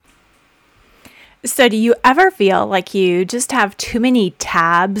So, do you ever feel like you just have too many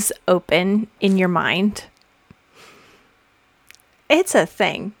tabs open in your mind? It's a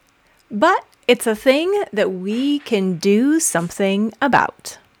thing, but it's a thing that we can do something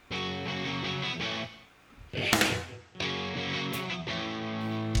about.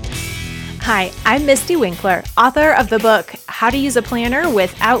 Hi, I'm Misty Winkler, author of the book How to Use a Planner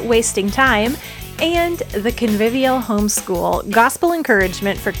Without Wasting Time and the Convivial Homeschool Gospel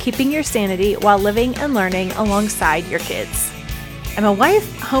Encouragement for Keeping Your Sanity While Living and Learning Alongside Your Kids. I'm a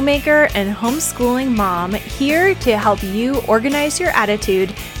wife, homemaker, and homeschooling mom here to help you organize your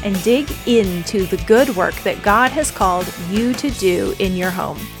attitude and dig into the good work that God has called you to do in your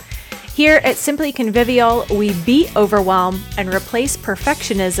home. Here at Simply Convivial, we beat overwhelm and replace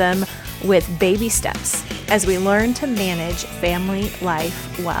perfectionism with baby steps as we learn to manage family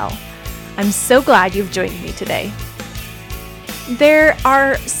life well. I'm so glad you've joined me today. There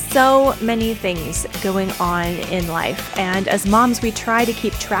are so many things going on in life, and as moms, we try to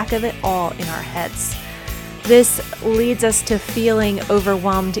keep track of it all in our heads. This leads us to feeling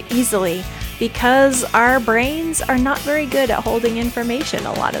overwhelmed easily because our brains are not very good at holding information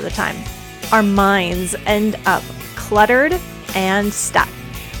a lot of the time. Our minds end up cluttered and stuck.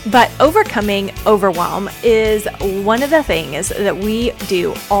 But overcoming overwhelm is one of the things that we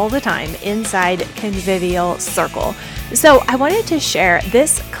do all the time inside Convivial Circle. So I wanted to share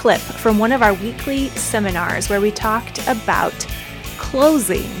this clip from one of our weekly seminars where we talked about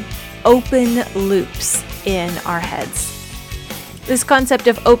closing open loops in our heads. This concept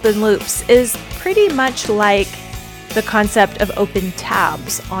of open loops is pretty much like the concept of open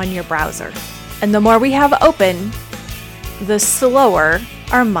tabs on your browser. And the more we have open, the slower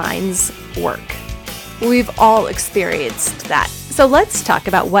our minds work. We've all experienced that. So let's talk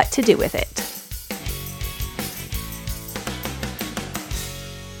about what to do with it.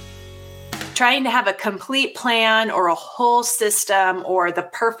 Trying to have a complete plan or a whole system or the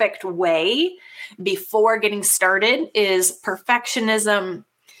perfect way before getting started is perfectionism.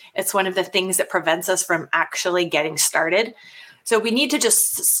 It's one of the things that prevents us from actually getting started. So we need to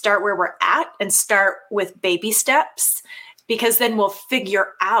just start where we're at and start with baby steps, because then we'll figure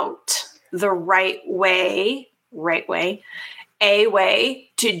out the right way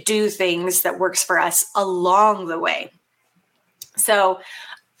to do things that works for us along the way. So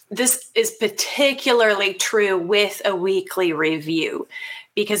this is particularly true with a weekly review,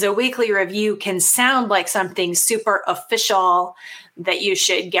 because a weekly review can sound like something super official that you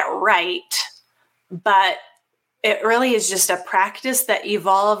should get right, but it really is just a practice that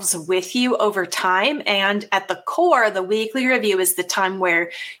evolves with you over time. And at the core, the weekly review is the time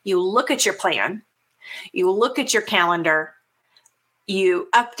where you look at your plan, you look at your calendar, you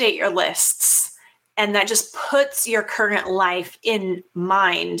update your lists, and that just puts your current life in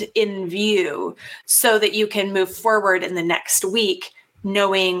mind, in view, so that you can move forward in the next week,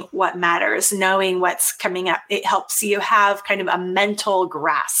 knowing what matters, knowing what's coming up. It helps you have kind of a mental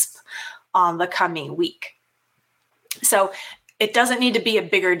grasp on the coming week. So it doesn't need to be a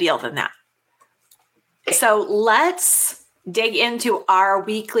bigger deal than that. So let's dig into our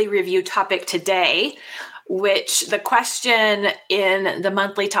weekly review topic today, which the question in the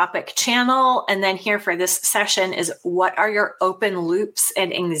monthly topic channel and then here for this session is, what are your open loops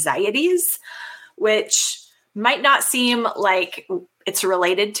and anxieties? Which might not seem like it's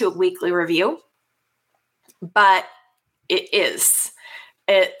related to a weekly review, but it is.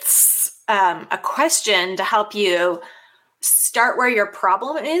 It's a question to help you start where your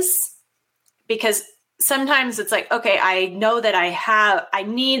problem is, because sometimes it's like, okay, I know that I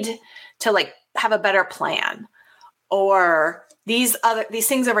need to have a better plan, or these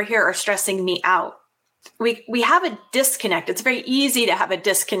things over here are stressing me out. We have a disconnect. It's very easy to have a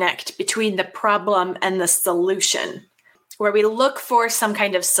disconnect between the problem and the solution, where we look for some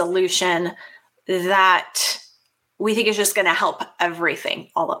kind of solution that we think is just going to help everything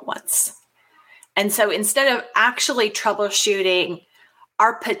all at once. And so instead of actually troubleshooting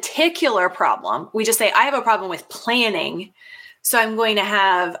our particular problem, we just say, I have a problem with planning, so I'm going to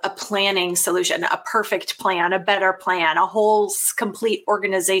have a planning solution, a perfect plan, a better plan, a whole complete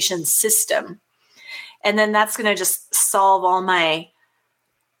organization system. And then that's going to just solve all my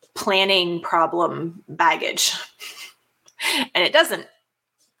planning problem baggage. And it doesn't.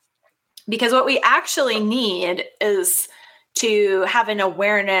 Because what we actually need is to have an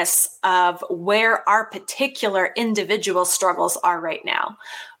awareness of where our particular individual struggles are right now,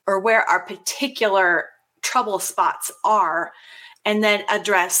 or where our particular trouble spots are, and then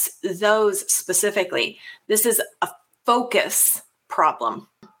address those specifically. This is a focus problem.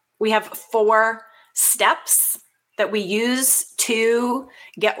 We have 4 steps that we use to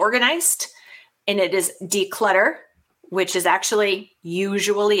get organized. and it is declutter, which is actually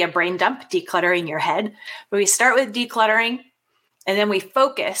usually a brain dump, decluttering your head. But we start with decluttering, and then we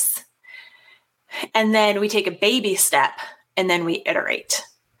focus, and then we take a baby step, and then we iterate.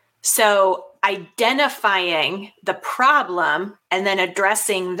 So identifying the problem and then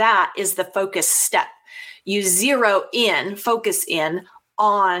addressing that is the focus step. You zero in, focus in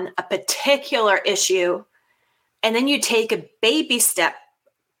on a particular issue, and then you take a baby step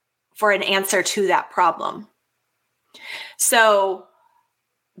for an answer to that problem. So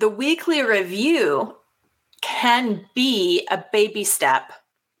the weekly review can be a baby step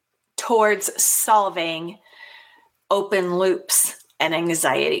towards solving open loops and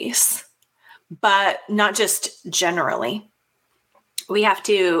anxieties, but not just generally. We have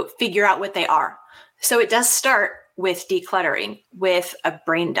to figure out what they are. So it does start with decluttering, with a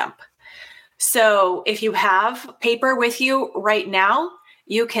brain dump. So if you have paper with you right now,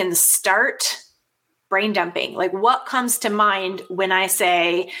 you can start brain dumping. Like, what comes to mind when I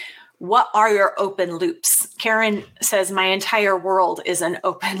say, what are your open loops? Karen says, my entire world is an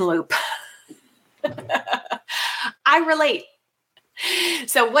open loop. I relate.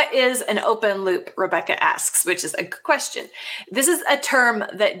 So what is an open loop? Rebecca asks, which is a good question. This is a term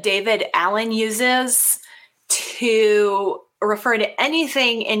that David Allen uses to refer to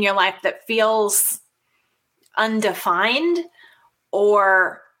anything in your life that feels undefined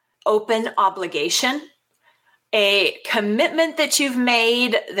or open obligation, a commitment that you've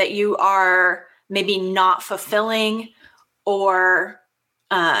made that you are maybe not fulfilling, or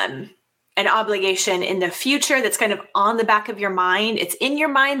an obligation in the future that's kind of on the back of your mind. It's in your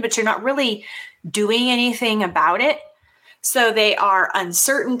mind, but you're not really doing anything about it. So they are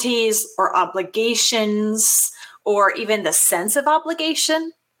uncertainties or obligations, or even the sense of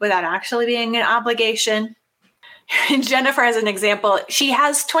obligation without actually being an obligation. Jennifer, as an example, she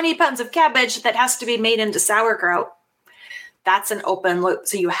has 20 pounds of cabbage that has to be made into sauerkraut. That's an open loop.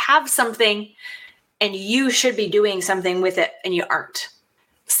 So you have something and you should be doing something with it and you aren't.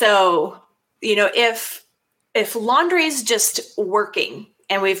 So, if laundry is just working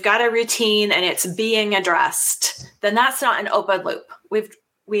and we've got a routine and it's being addressed, then that's not an open loop.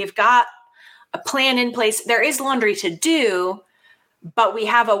 We've got a plan in place. There is laundry to do, but we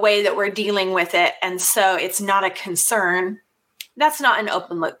have a way that we're dealing with it. And so it's not a concern. That's not an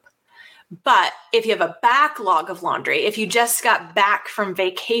open loop. But if you have a backlog of laundry, if you just got back from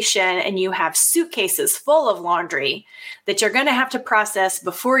vacation and you have suitcases full of laundry that you're going to have to process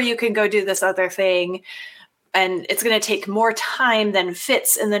before you can go do this other thing, and it's going to take more time than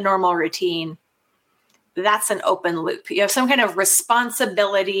fits in the normal routine, that's an open loop. You have some kind of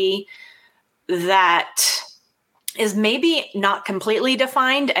responsibility that is maybe not completely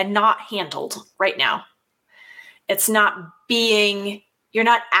defined and not handled right now. It's not you're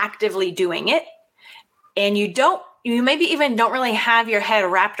not actively doing it, and you maybe even don't really have your head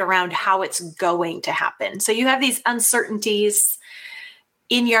wrapped around how it's going to happen. So you have these uncertainties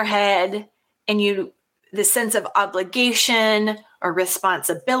in your head, and the sense of obligation or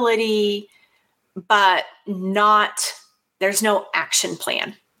responsibility, but there's no action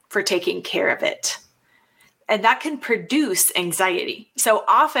plan for taking care of it. And that can produce anxiety. So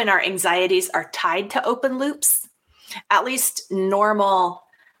often our anxieties are tied to open loops, at least normal,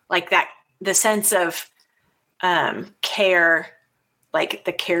 like that, the sense of care, like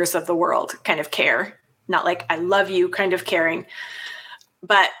the cares of the world kind of care, not like I love you kind of caring,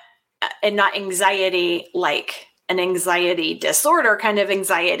 and not anxiety, like an anxiety disorder kind of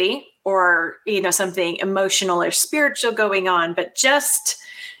anxiety, or, something emotional or spiritual going on, but just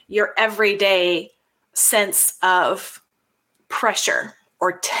your everyday sense of pressure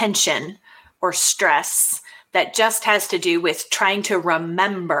or tension or stress that just has to do with trying to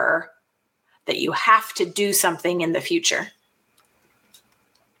remember that you have to do something in the future.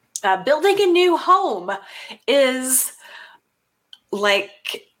 Building a new home is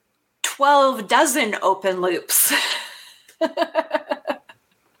like 12 dozen open loops.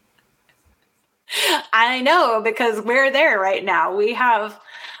 I know, because we're there right now. We have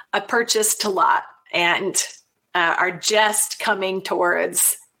a purchased lot and are just coming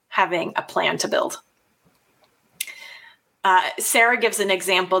towards having a plan to build. Sarah gives an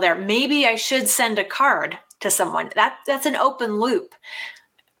example there. Maybe I should send a card to someone. That's an open loop.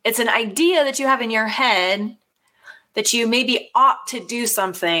 It's an idea that you have in your head that you maybe ought to do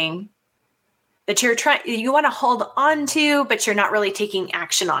something that you want to hold on to, but you're not really taking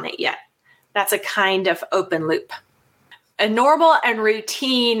action on it yet. That's a kind of open loop. A normal and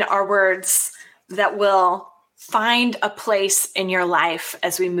routine are words that will find a place in your life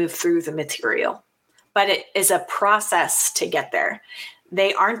as we move through the material. But it is a process to get there.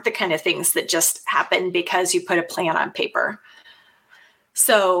 They aren't the kind of things that just happen because you put a plan on paper.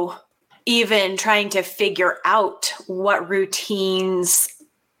 So even trying to figure out what routines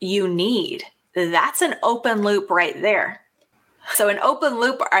you need, that's an open loop right there. So an open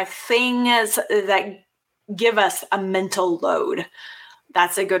loop are things that give us a mental load.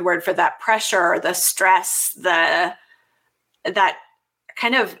 That's a good word for that pressure, the stress, that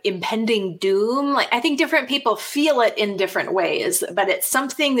kind of impending doom. Like, I think different people feel it in different ways, but it's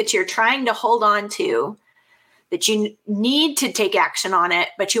something that you're trying to hold on to, that you need to take action on it,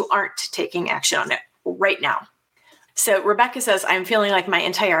 but you aren't taking action on it right now. So Rebecca says, I'm feeling like my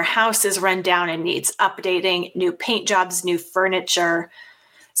entire house is run down and needs updating, new paint jobs, new furniture.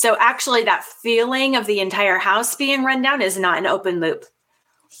 So actually that feeling of the entire house being run down is not an open loop.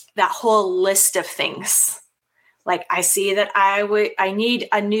 That whole list of things. Like, I see that I need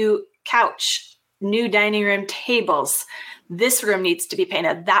a new couch, new dining room tables. This room needs to be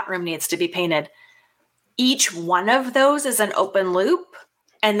painted. That room needs to be painted. Each one of those is an open loop.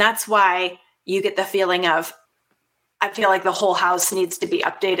 And that's why you get the feeling of, I feel like the whole house needs to be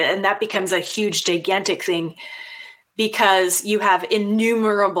updated. And that becomes a huge, gigantic thing because you have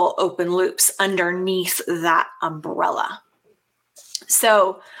innumerable open loops underneath that umbrella.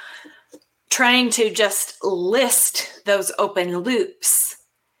 So trying to just list those open loops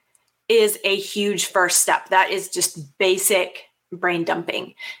is a huge first step. That is just basic brain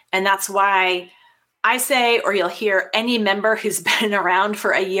dumping. And that's why I say, or you'll hear any member who's been around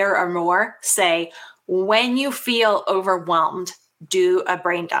for a year or more say, when you feel overwhelmed, do a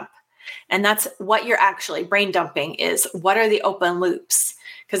brain dump. And that's what you're actually brain dumping is. What are the open loops?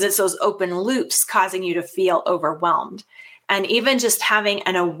 Because it's those open loops causing you to feel overwhelmed. And even just having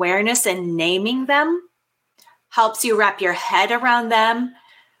an awareness and naming them helps you wrap your head around them,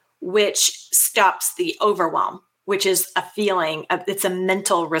 which stops the overwhelm, which is a feeling of, it's a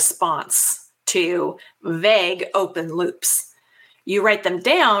mental response to vague open loops. You write them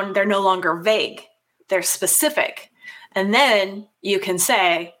down, they're no longer vague, they're specific. And then you can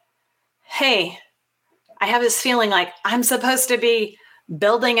say, hey, I have this feeling like I'm supposed to be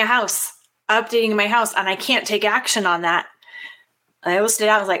building a house, updating my house, and I can't take action on that. I listed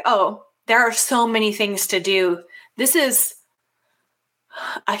out, I was like, oh, there are so many things to do. This is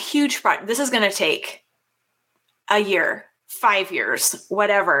a huge project. This is going to take a year, 5 years,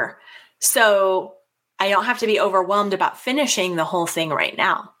 whatever. So I don't have to be overwhelmed about finishing the whole thing right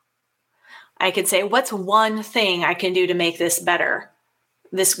now. I could say, what's one thing I can do to make this better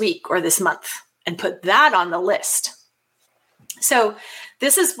this week or this month, and put that on the list. So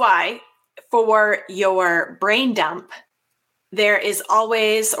this is why for your brain dump, there is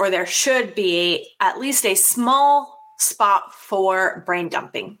always, or there should be at least a small spot for brain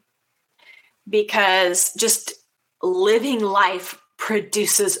dumping, because just living life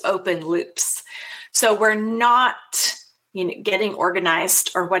produces open loops. So we're not, getting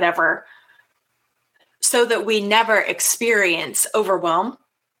organized or whatever, so that we never experience overwhelm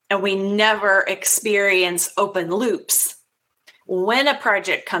and we never experience open loops. When a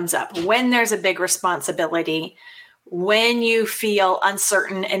project comes up, when there's a big responsibility, when you feel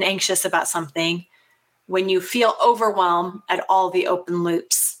uncertain and anxious about something, when you feel overwhelmed at all the open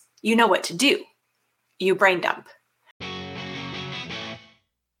loops, you know what to do. You brain dump.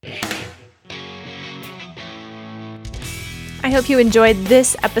 I hope you enjoyed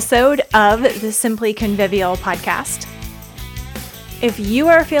this episode of the Simply Convivial podcast. If you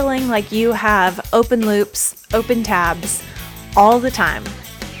are feeling like you have open loops, open tabs all the time,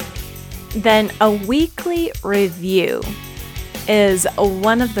 then a weekly review is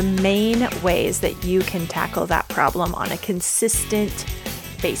one of the main ways that you can tackle that problem on a consistent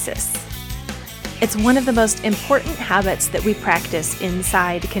basis. It's one of the most important habits that we practice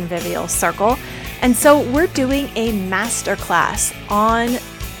inside Convivial Circle. And so we're doing a masterclass on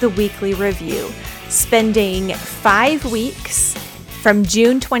the weekly review, spending 5 weeks from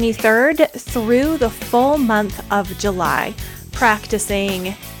June 23rd through the full month of July,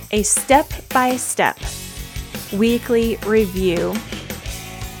 practicing a step-by-step weekly review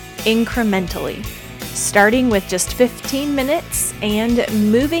incrementally, starting with just 15 minutes and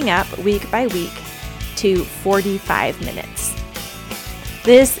moving up week by week to 45 minutes.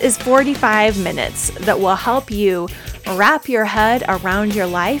 This is 45 minutes that will help you wrap your head around your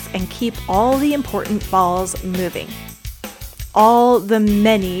life and keep all the important balls moving, all the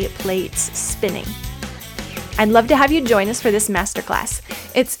many plates spinning. I'd love to have you join us for this masterclass.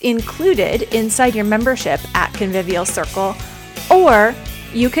 It's included inside your membership at Convivial Circle, or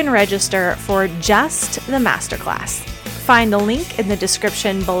you can register for just the masterclass. Find the link in the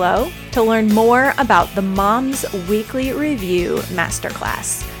description below to learn more about the Mom's Weekly Review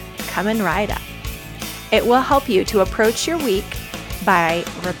Masterclass coming right up. It will help you to approach your week by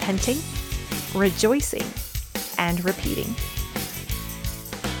repenting, rejoicing, and repeating.